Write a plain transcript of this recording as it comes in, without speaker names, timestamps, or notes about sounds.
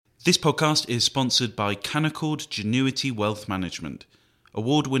This podcast is sponsored by Canaccord Genuity Wealth Management,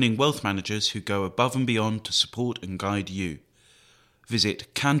 award-winning wealth managers who go above and beyond to support and guide you.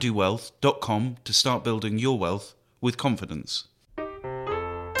 Visit candowealth.com to start building your wealth with confidence.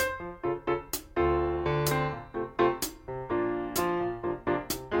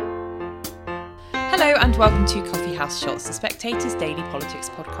 Hello and welcome to Coffee House Shots, the Spectator's daily politics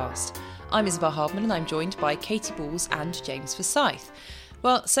podcast. I'm Isabel Hardman and I'm joined by Katy Balls and James Forsyth.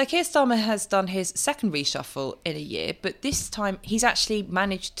 Well, Sir Keir Starmer has done his second reshuffle in a year, but this time he's actually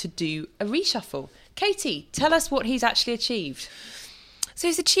managed to do a reshuffle. Katy, tell us what he's actually achieved. So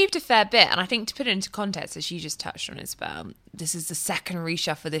he's achieved a fair bit, and I think to put it into context, as you just touched on, Isabel, this is the second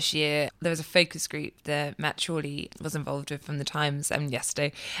reshuffle this year. There was a focus group that Matt Chorley was involved with from The Times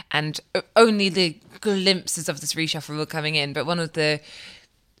yesterday, and only the glimpses of this reshuffle were coming in, but one of the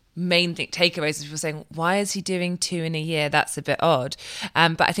main takeaways is people saying, why is he doing two in a year? That's a bit odd.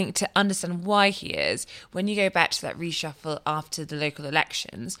 But I think to understand why he is, when you go back to that reshuffle after the local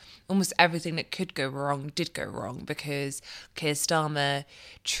elections, almost everything that could go wrong did go wrong, because Keir Starmer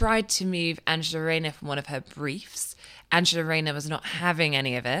tried to move Angela Rayner from one of her briefs. Angela Rayner was not having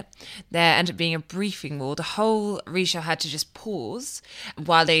any of it. There ended up being a briefing war. The whole reshuffle had to just pause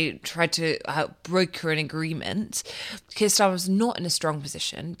while they tried to broker an agreement. Keir Starmer was not in a strong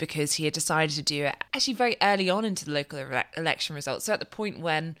position because he had decided to do it actually very early on into the local election results. So at the point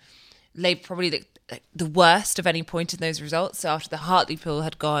when Labour probably looked the worst of any point in those results. So after the Hartlepool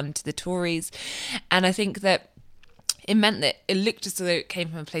had gone to the Tories. And I think that it meant that it looked as though it came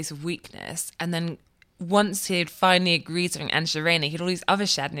from a place of weakness. And then once he had finally agreed to Angela Rayner, he had all these other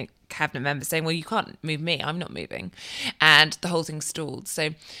cabinet members saying, well, you can't move me, I'm not moving. And the whole thing stalled. So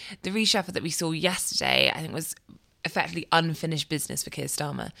the reshuffle that we saw yesterday, I think, was effectively unfinished business for Keir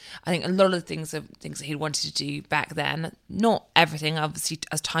Starmer. I think a lot of the things are things that he wanted to do back then. Not everything, obviously,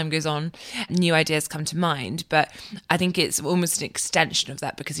 as time goes on, new ideas come to mind, but I think it's almost an extension of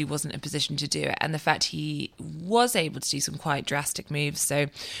that because he wasn't in a position to do it. And the fact he was able to do some quite drastic moves, so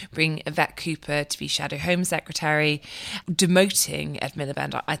bring Yvette Cooper to be Shadow Home Secretary, demoting Ed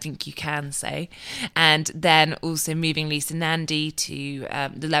Miliband, I think you can say, and then also moving Lisa Nandy to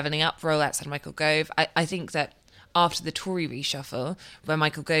the Levelling Up role outside Michael Gove. I think that after the Tory reshuffle, where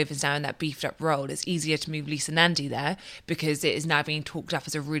Michael Gove is now in that beefed up role, it's easier to move Lisa Nandy there because it is now being talked up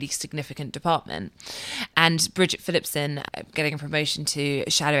as a really significant department. And Bridget Phillipson getting a promotion to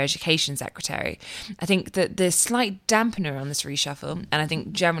Shadow Education Secretary. I think that the slight dampener on this reshuffle, and I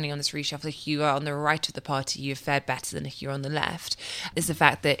think generally on this reshuffle, if you are on the right of the party, you've fared better than if you're on the left, is the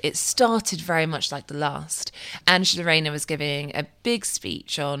fact that it started very much like the last. Angela Rayner was giving a big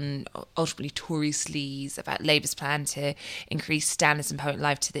speech on ultimately Tory sleaze about Labour's plan to increase standards in public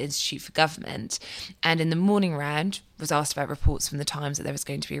life to the Institute for Government. And in the morning round, was asked about reports from The Times that there was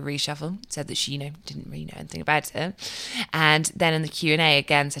going to be a reshuffle, said that she, didn't really know anything about it. And then in the Q&A,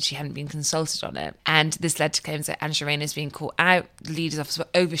 again, said she hadn't been consulted on it. And this led to claims that Angela Rayner is being caught out. The leader's office were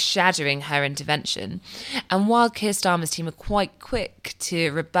overshadowing her intervention. And while Keir Starmer's team are quite quick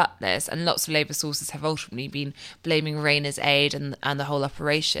to rebut this, and lots of Labour sources have ultimately been blaming Rayner's aid and the whole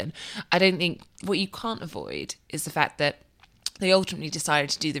operation, I don't think what you can't avoid is the fact that they ultimately decided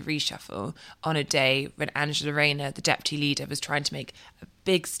to do the reshuffle on a day when Angela Rayner, the deputy leader, was trying to make a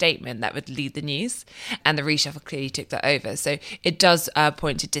big statement that would lead the news, and the reshuffle clearly took that over. So it does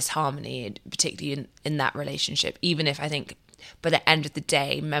point to disharmony, particularly in that relationship, even if I think by the end of the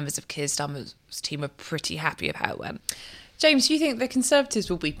day, members of Keir Starmer's team were pretty happy with how it went. James, do you think the Conservatives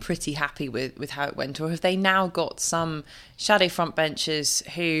will be pretty happy with how it went, or have they now got some shadow frontbenchers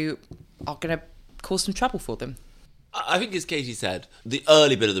who are going to cause some trouble for them? I think, as Katy said, the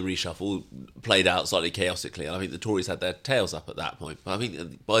early bit of the reshuffle played out slightly chaotically, and I think the Tories had their tails up at that point. But I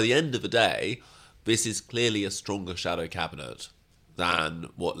think by the end of the day, this is clearly a stronger shadow cabinet than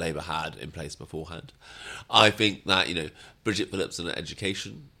what Labour had in place beforehand. I think that, Bridget Phillipson at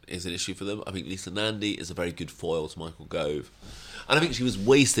education is an issue for them. I think Lisa Nandy is a very good foil to Michael Gove. And I think she was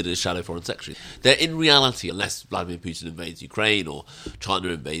wasted as Shadow Foreign Secretary. They're in reality, unless Vladimir Putin invades Ukraine or China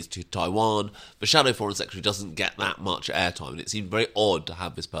invades Taiwan, the Shadow Foreign Secretary doesn't get that much airtime. And it seemed very odd to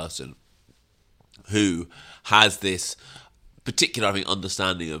have this person who has this particular, I think,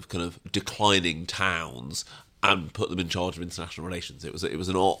 understanding of kind of declining towns and put them in charge of international relations. It was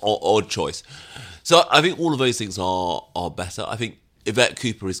an odd choice. So I think all of those things are better. I think Yvette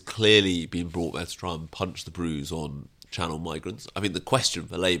Cooper is clearly being brought there to try and punch the bruise on Channel migrants. I think the question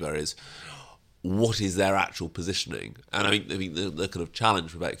for Labour is, what is their actual positioning? And I think the kind of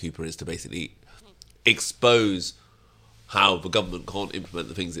challenge for Yvette Cooper is to basically expose how the government can't implement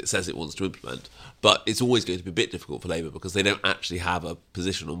the things it says it wants to implement. But it's always going to be a bit difficult for Labour because they don't actually have a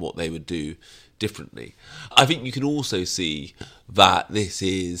position on what they would do differently. I think you can also see that this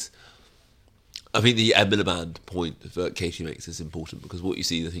is... I think the Ed Miliband point that Katie makes is important because what you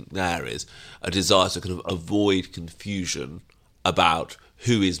see, I think, there is a desire to kind of avoid confusion about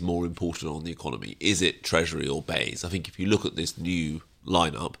who is more important on the economy. Is it Treasury or Bayes? I think if you look at this new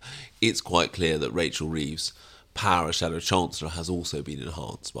lineup, it's quite clear that Rachel Reeves' power as Shadow Chancellor has also been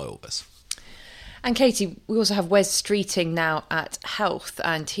enhanced by all this. And Katie, we also have Wes Streeting now at Health,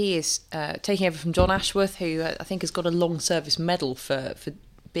 and he is taking over from John Ashworth, who I think has got a long service medal for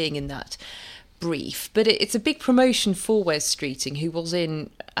being in that brief. But it's a big promotion for Wes Streeting, who was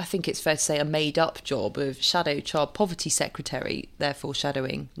in, I think it's fair to say, a made-up job of Shadow Child Poverty Secretary, therefore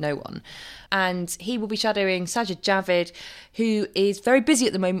shadowing no one. And he will be shadowing Sajid Javid, who is very busy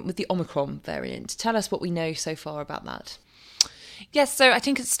at the moment with the Omicron variant. Tell us what we know so far about that. Yes, so I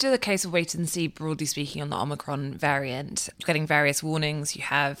think it's still a case of wait and see, broadly speaking, on the Omicron variant. You're getting various warnings. You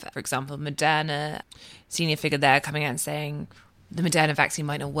have, for example, Moderna, senior figure there coming out and saying the Moderna vaccine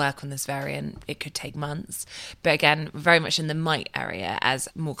might not work on this variant. It could take months. But again, very much in the might area as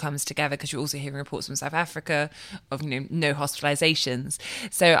more comes together, because you're also hearing reports from South Africa of, no hospitalizations.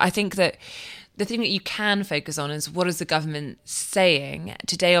 So I think that the thing that you can focus on is what is the government saying?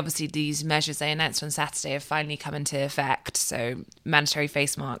 Today, obviously, these measures they announced on Saturday have finally come into effect. So mandatory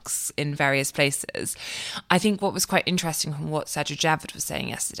face masks in various places. I think what was quite interesting from what Sajid Javid was saying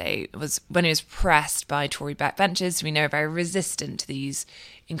yesterday was when he was pressed by Tory backbenchers, we know are very resistant to these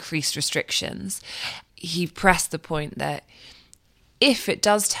increased restrictions. He pressed the point that if it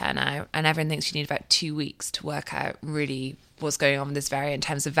does turn out, and everyone thinks you need about 2 weeks to work out really what's going on with this variant in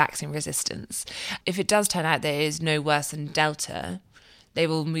terms of vaccine resistance, if it does turn out that it is no worse than Delta, they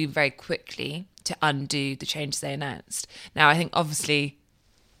will move very quickly to undo the changes they announced. Now, I think obviously,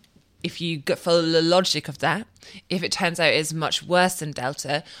 if you follow the logic of that, if it turns out it's much worse than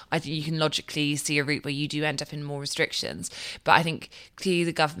Delta, I think you can logically see a route where you do end up in more restrictions. But I think clearly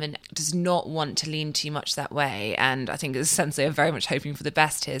the government does not want to lean too much that way. And I think in a sense they are very much hoping for the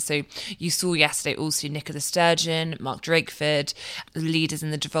best here. So you saw yesterday also Nicola Sturgeon, Mark Drakeford, the leaders in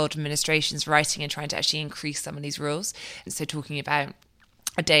the devolved administrations writing and trying to actually increase some of these rules. So talking about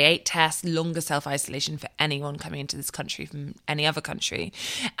a day 8 test, longer self-isolation for anyone coming into this country from any other country,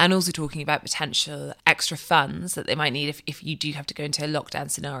 and also talking about potential extra funds that they might need if you do have to go into a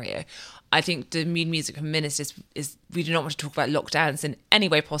lockdown scenario. I think the mood music from ministers is we do not want to talk about lockdowns in any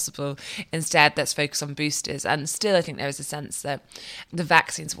way possible. Instead, let's focus on boosters. And still, I think there is a sense that the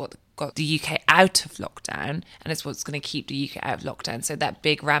vaccines are what got the UK out of lockdown, and it's what's going to keep the UK out of lockdown. So that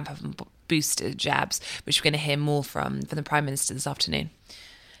big ramp up in booster jabs, which we're going to hear more from the Prime Minister this afternoon.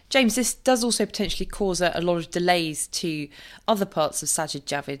 James, this does also potentially cause a lot of delays to other parts of Sajid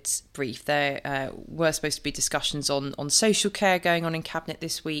Javid's brief. There were supposed to be discussions on social care going on in Cabinet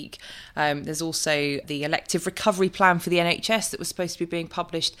this week. There's also the elective recovery plan for the NHS that was supposed to be being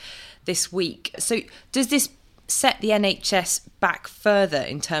published this week. So does this set the NHS back further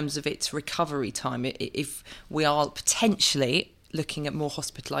in terms of its recovery time if we are potentially looking at more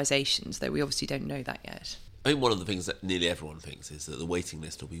hospitalisations, though we obviously don't know that yet? I think one of the things that nearly everyone thinks is that the waiting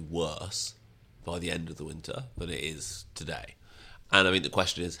list will be worse by the end of the winter than it is today. And I mean, the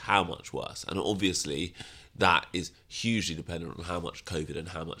question is how much worse? And obviously that is hugely dependent on how much COVID and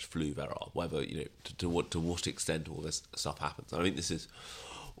how much flu there are, whether, to what extent all this stuff happens. I mean, this is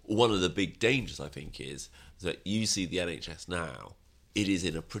one of the big dangers, I think, is that you see the NHS now, it is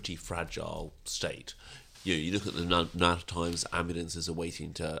in a pretty fragile state. You look at the amount of times ambulances are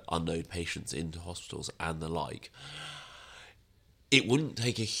waiting to unload patients into hospitals and the like. It wouldn't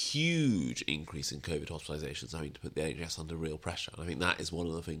take a huge increase in COVID hospitalisations, to put the NHS under real pressure. And I think that is one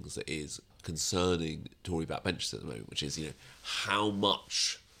of the things that is concerning Tory backbenchers at the moment, which is, how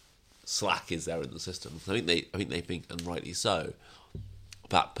much slack is there in the system? I think they think, and rightly so,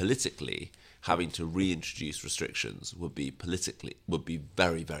 that politically having to reintroduce restrictions would be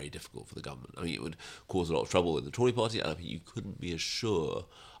very, very difficult for the government. I mean, it would cause a lot of trouble in the Tory party, and I think you couldn't be as sure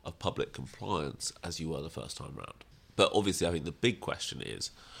of public compliance as you were the first time round. But obviously, I think the big question is,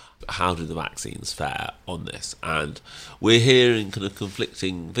 how do the vaccines fare on this? And we're hearing kind of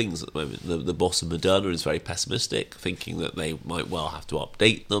conflicting things at the moment. The boss of Moderna is very pessimistic, thinking that they might well have to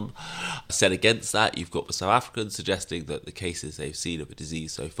update them. Set against that, you've got the South Africans suggesting that the cases they've seen of the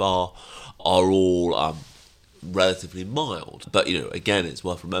disease so far are all relatively mild. But, again, it's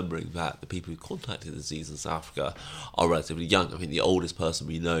worth remembering that the people who contacted the disease in South Africa are relatively young. I mean, the oldest person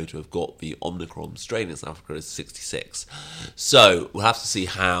we know to have got the Omicron strain in South Africa is 66. So we'll have to see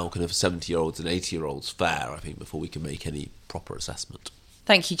how kind of 70-year-olds and 80-year-olds fare, I think, before we can make any proper assessment.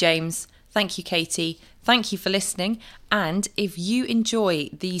 Thank you, James. Thank you, Katie. Thank you for listening. And if you enjoy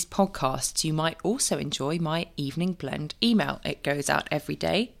these podcasts, you might also enjoy my Evening Blend email. It goes out every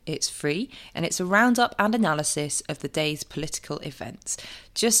day. It's free. And it's a roundup and analysis of the day's political events.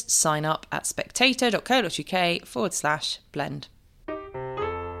 Just sign up at spectator.co.uk/blend.